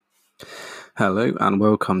Hello and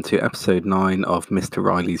welcome to episode 9 of Mr.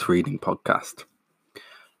 Riley's Reading Podcast.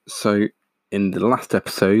 So, in the last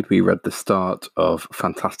episode, we read the start of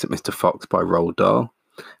Fantastic Mr. Fox by Roald Dahl.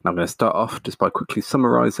 And I'm going to start off just by quickly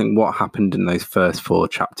summarising what happened in those first 4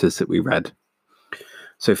 chapters that we read.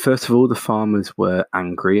 So, first of all, the farmers were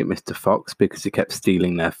angry at Mr. Fox because he kept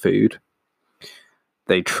stealing their food.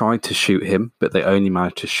 They tried to shoot him, but they only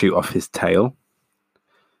managed to shoot off his tail.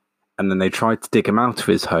 And then they tried to dig him out of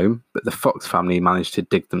his home, but the Fox family managed to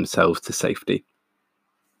dig themselves to safety.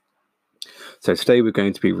 So today we're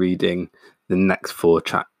going to be reading the next 4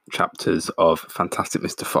 chapters of Fantastic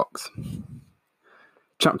Mr. Fox.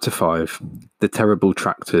 Chapter 5, The Terrible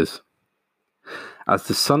Tractors. As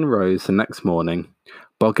the sun rose the next morning,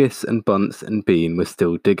 Boggis and Bunce and Bean were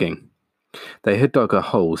still digging. They had dug a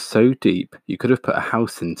hole so deep you could have put a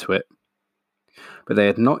house into it. But they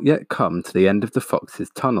had not yet come to the end of the fox's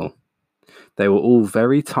tunnel. They were all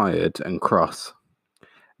very tired and cross.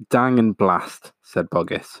 "Dang and blast," said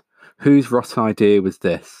Boggis. "Whose rotten idea was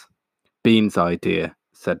this?" "Bean's idea,"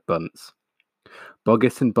 said Bunce.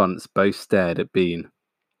 Boggis and Bunce both stared at Bean.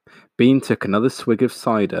 Bean took another swig of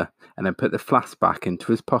cider and then put the flask back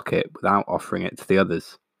into his pocket without offering it to the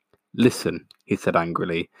others. "Listen," he said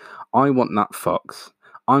angrily. "I want that fox.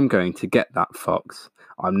 I'm going to get that fox.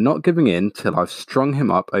 I'm not giving in till I've strung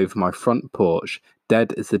him up over my front porch,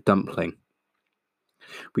 dead as a dumpling."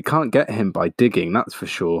 "We can't get him by digging, that's for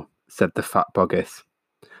sure," said the fat Boggis.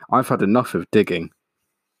 "I've had enough of digging."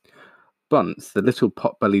 Bunce, the little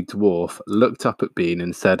pot-bellied dwarf, looked up at Bean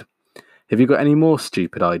and said, "Have you got any more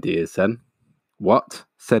stupid ideas, then?" "What?"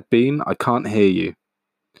 said Bean. "I can't hear you."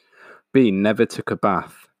 Bean never took a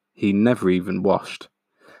bath. He never even washed.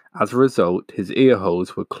 As a result, his ear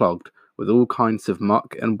holes were clogged with all kinds of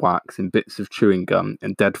muck and wax and bits of chewing gum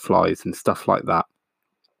and dead flies and stuff like that.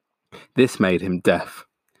 This made him deaf.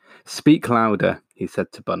 "Speak louder," he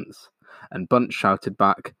said to Bunce, and Bunce shouted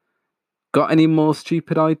back, "Got any more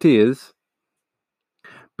stupid ideas?"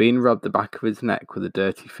 Bean rubbed the back of his neck with a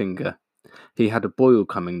dirty finger. He had a boil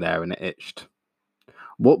coming there and it itched.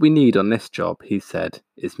 "What we need on this job," he said,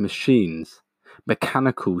 "is machines.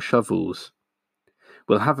 Mechanical shovels.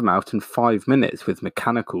 We'll have them out in 5 minutes with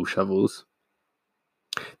mechanical shovels."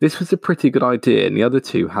 This was a pretty good idea, and the other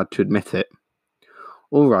two had to admit it.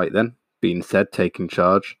 "All right then," Bean said, taking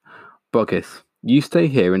charge. "Boggis, you stay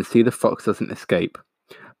here and see the fox doesn't escape.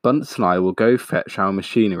 Bunce and I will go fetch our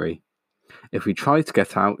machinery. If we try to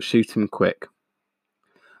get out, shoot him quick."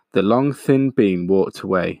 The long, thin Bean walked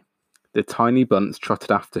away. The tiny Bunce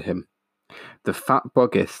trotted after him. The fat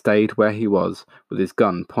Boggis stayed where he was, with his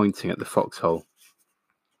gun pointing at the foxhole.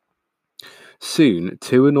 Soon,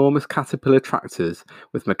 2 enormous caterpillar tractors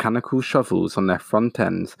with mechanical shovels on their front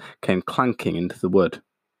ends came clanking into the wood.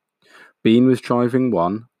 Bean was driving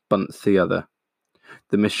one, Bunce the other.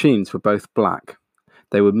 The machines were both black.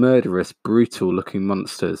 They were murderous, brutal-looking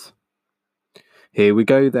monsters. "Here we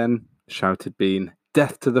go then," shouted Bean.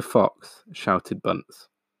 "Death to the fox," shouted Bunce.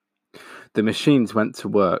 The machines went to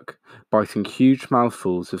work, biting huge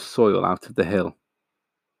mouthfuls of soil out of the hill.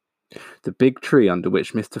 The big tree under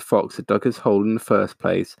which Mr. Fox had dug his hole in the first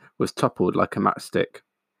place was toppled like a matchstick.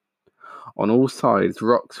 On all sides,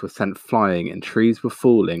 rocks were sent flying and trees were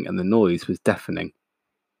falling, and the noise was deafening.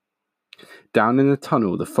 Down in the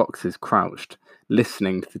tunnel, the foxes crouched,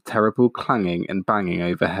 listening to the terrible clanging and banging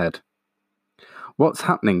overhead. "What's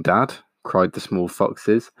happening, Dad?" cried the small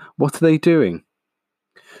foxes. "What are they doing?"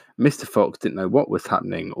 Mr. Fox didn't know what was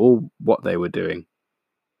happening or what they were doing.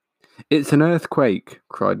 "It's an earthquake,"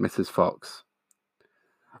 cried Mrs. Fox.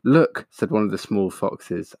 "Look," said one of the small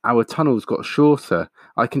foxes, "our tunnel's got shorter.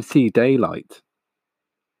 I can see daylight."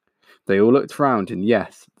 They all looked round, and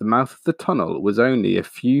yes, the mouth of the tunnel was only a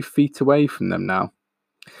few feet away from them now.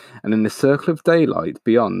 And in the circle of daylight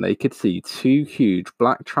beyond, they could see 2 huge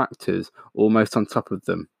black tractors almost on top of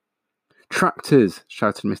them. "Tractors!"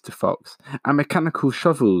 shouted Mr. Fox, "and mechanical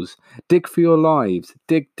shovels! Dig for your lives!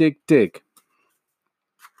 Dig, dig, dig!"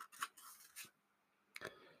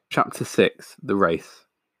 Chapter 6, The Race.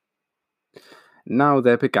 Now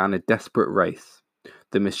there began a desperate race,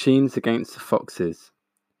 the machines against the foxes.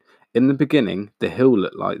 In the beginning, the hill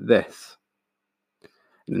looked like this.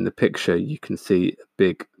 And in the picture, you can see a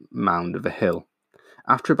big mound of a hill.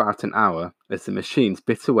 After about an hour, as the machines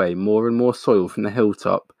bit away more and more soil from the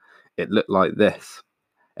hilltop, it looked like this.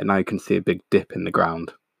 And now you can see a big dip in the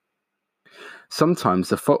ground. Sometimes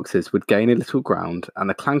the foxes would gain a little ground and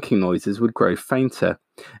the clanking noises would grow fainter,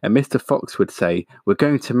 and Mr. Fox would say, "We're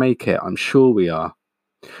going to make it, I'm sure we are."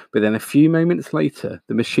 But then a few moments later,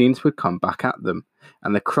 the machines would come back at them,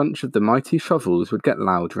 and the crunch of the mighty shovels would get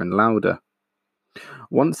louder and louder.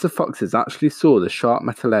 Once the foxes actually saw the sharp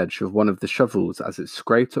metal edge of one of the shovels as it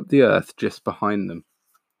scraped up the earth just behind them.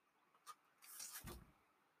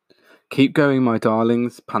 "Keep going, my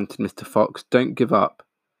darlings," panted Mr. Fox. "Don't give up."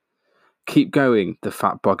 "Keep going," the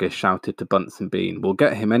fat Boggis shouted to Bunce and Bean. "We'll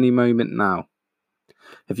get him any moment now."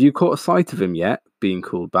 "Have you caught sight of him yet?" Bean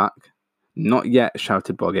called back. "Not yet,"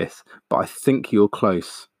 shouted Boggis, "but I think you're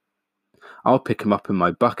close." "I'll pick him up in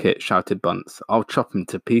my bucket," shouted Bunce. "I'll chop him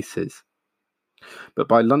to pieces." But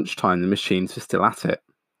by lunchtime the machines were still at it,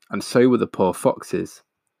 and so were the poor foxes.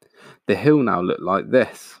 The hill now looked like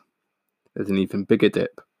this. There's an even bigger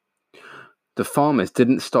dip. The farmers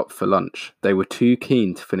didn't stop for lunch. They were too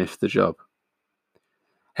keen to finish the job.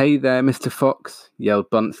 "Hey there, Mr. Fox," yelled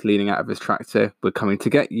Bunce, leaning out of his tractor. "We're coming to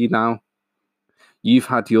get you now." "You've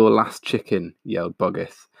had your last chicken," yelled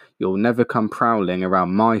Boggis. "You'll never come prowling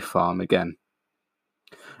around my farm again."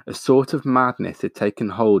 A sort of madness had taken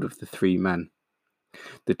hold of the three men.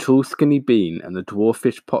 The tall, skinny Bean and the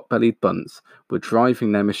dwarfish, pot-bellied Bunce were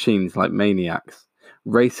driving their machines like maniacs,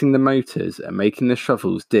 racing the motors and making the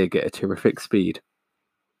shovels dig at a terrific speed.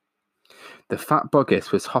 The fat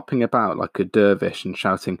Boggis was hopping about like a dervish and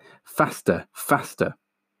shouting, "Faster, faster!"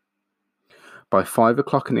 By 5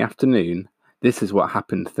 o'clock in the afternoon, this is what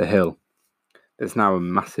happened to the hill. There's now a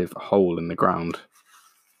massive hole in the ground.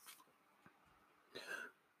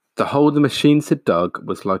 The hole the machines had dug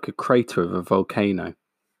was like a crater of a volcano.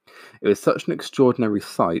 It was such an extraordinary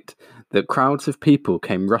sight that crowds of people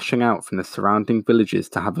came rushing out from the surrounding villages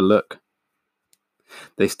to have a look.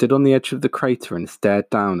 They stood on the edge of the crater and stared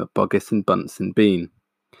down at Boggis and Bunce and Bean.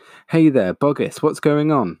 "Hey there, Boggis, what's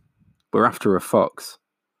going on?" "We're after a fox."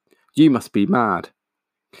 "You must be mad."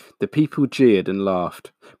 The people jeered and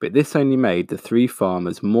laughed, but this only made the three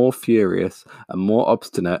farmers more furious and more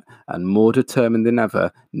obstinate and more determined than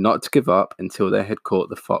ever not to give up until they had caught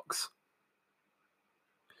the fox.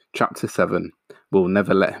 Chapter 7. We'll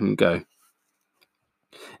Never Let Him Go.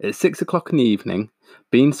 At 6 o'clock in the evening,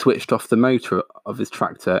 Bean switched off the motor of his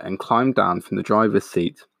tractor and climbed down from the driver's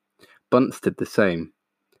seat. Bunce did the same.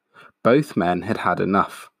 Both men had had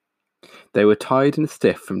enough. They were tired and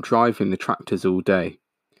stiff from driving the tractors all day.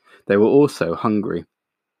 They were also hungry.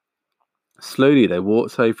 Slowly they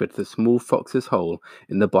walked over to the small fox's hole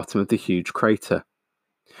in the bottom of the huge crater.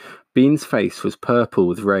 Bean's face was purple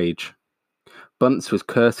with rage. Bunce was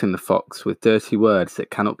cursing the fox with dirty words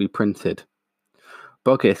that cannot be printed.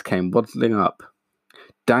 Boggis came waddling up.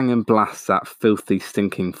 "Dang and blast that filthy,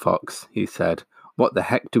 stinking fox," he said. "What the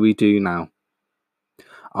heck do we do now?"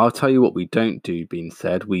 "I'll tell you what we don't do," Bean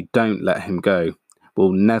said. "We don't let him go."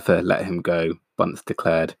 "We'll never let him go," Bunce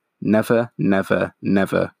declared. "Never, never,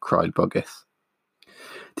 never," cried Boggis.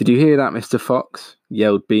 "Did you hear that, Mr. Fox?"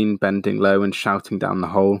 yelled Bean, bending low and shouting down the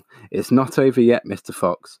hole. "It's not over yet, Mr.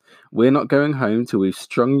 Fox. We're not going home till we've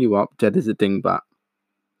strung you up dead as a dingbat."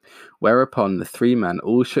 Whereupon the three men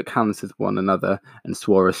all shook hands with one another and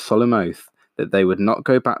swore a solemn oath that they would not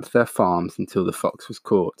go back to their farms until the fox was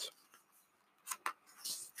caught.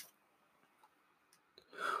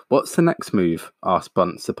 "What's the next move?" asked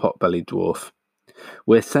Bunce, the pot-bellied dwarf.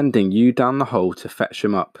 "We're sending you down the hole to fetch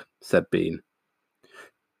him up," said Bean.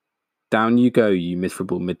 "Down you go, you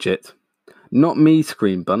miserable midget." "Not me,"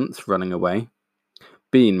 screamed Bunce, running away.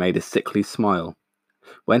 Bean made a sickly smile.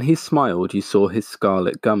 When he smiled, you saw his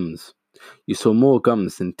scarlet gums. You saw more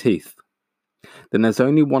gums than teeth. "Then there's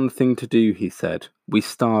only one thing to do," he said. "We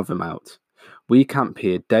starve him out. We camp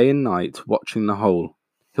here day and night watching the hole.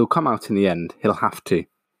 He'll come out in the end. He'll have to."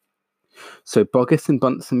 So Boggis and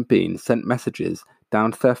Bunce and Bean sent messages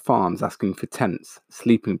down to their farms asking for tents,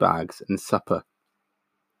 sleeping bags, and supper.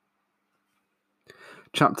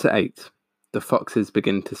 Chapter 8. The Foxes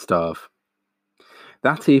Begin to Starve.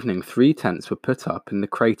 That evening 3 tents were put up in the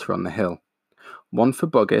crater on the hill. One for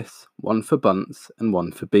Boggis, one for Bunce, and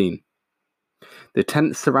one for Bean. The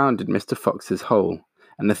tents surrounded Mr. Fox's hole,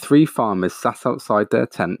 and the 3 farmers sat outside their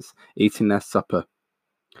tents eating their supper.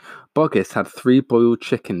 Boggis had 3 boiled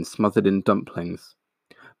chickens smothered in dumplings.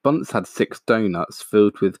 Bunce had 6 doughnuts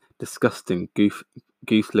filled with disgusting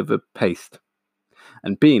goose liver paste.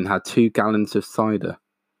 And Bean had 2 gallons of cider.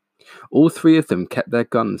 All 3 of them kept their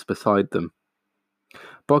guns beside them.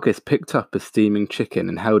 Boggis picked up a steaming chicken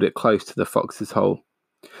and held it close to the fox's hole.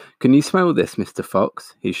 "Can you smell this, Mr.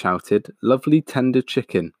 Fox?" he shouted. "Lovely tender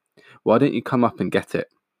chicken. Why don't you come up and get it?"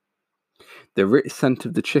 The rich scent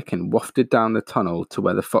of the chicken wafted down the tunnel to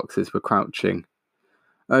where the foxes were crouching.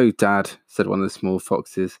 "Oh, Dad," said one of the small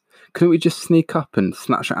foxes, "couldn't we just sneak up and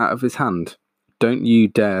snatch it out of his hand?" "Don't you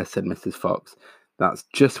dare," said Mrs. Fox. "That's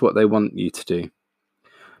just what they want you to do."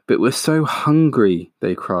 "But we're so hungry,"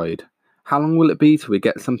 they cried. "How long will it be till we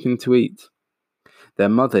get something to eat?" Their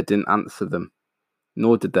mother didn't answer them,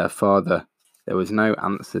 nor did their father. There was no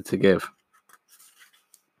answer to give.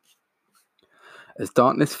 As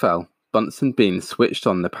darkness fell, Bunsen Bean switched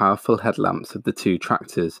on the powerful headlamps of the 2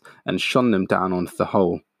 tractors and shone them down onto the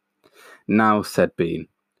hole. "Now," said Bean,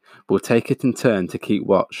 "we'll take it in turn to keep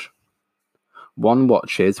watch. 1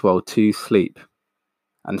 watches while 2 sleep,"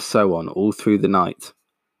 and so on all through the night.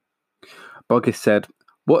 Boggis said,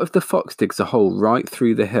 "What if the fox digs a hole right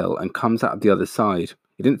through the hill and comes out of the other side?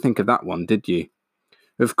 You didn't think of that one, did you?"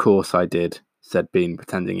 "Of course I did," said Bean,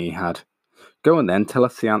 pretending he had. "Go on then, tell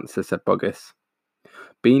us the answer," said Boggis.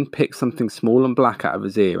 Bean picked something small and black out of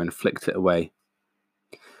his ear and flicked it away.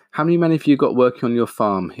 "How many men have you got working on your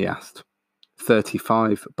farm?" he asked.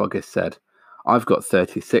 35, Boggis said. "I've got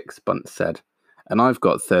 36, Bunce said. "And I've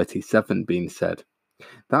got 37, Bean said.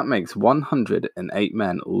 "That makes 108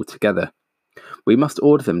 men altogether. We must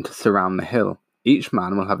order them to surround the hill. Each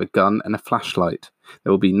man will have a gun and a flashlight.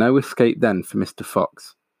 There will be no escape then for Mr.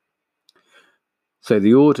 Fox." So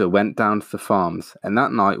the order went down to the farms, and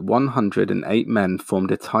that night 108 men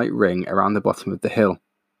formed a tight ring around the bottom of the hill.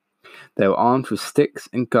 They were armed with sticks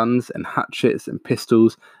and guns and hatchets and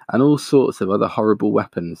pistols and all sorts of other horrible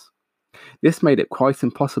weapons. This made it quite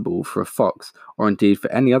impossible for a fox, or indeed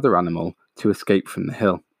for any other animal, to escape from the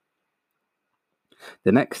hill.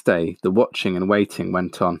 The next day, the watching and waiting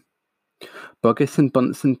went on. Boggis and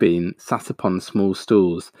Bunsen Bean sat upon small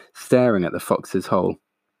stools, staring at the fox's hole.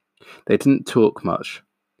 They didn't talk much.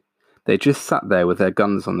 They just sat there with their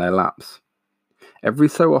guns on their laps. Every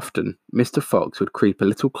so often, Mr. Fox would creep a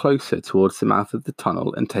little closer towards the mouth of the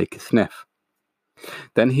tunnel and take a sniff.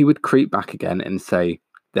 Then he would creep back again and say,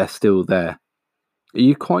 "They're still there." "Are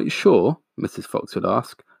you quite sure?" Mrs. Fox would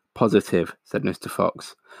ask. "Positive," said Mr.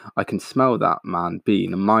 Fox. "I can smell that man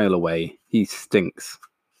Bean a mile away. He stinks."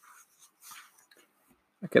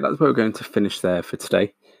 Okay, that's where we're going to finish there for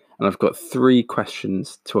today. And I've got 3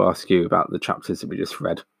 questions to ask you about the chapters that we just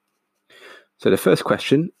read. So the first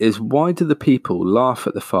question is, why do the people laugh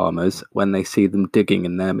at the farmers when they see them digging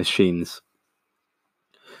in their machines?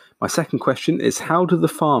 My second question is, how do the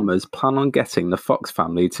farmers plan on getting the fox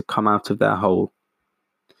family to come out of their hole?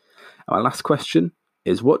 And my last question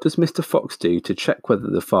is, what does Mr. Fox do to check whether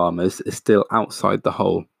the farmers are still outside the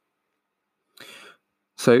hole?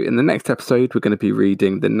 So in the next episode, we're going to be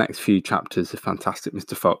reading the next few chapters of Fantastic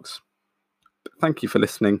Mr. Fox. Thank you for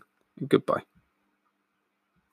listening, and goodbye.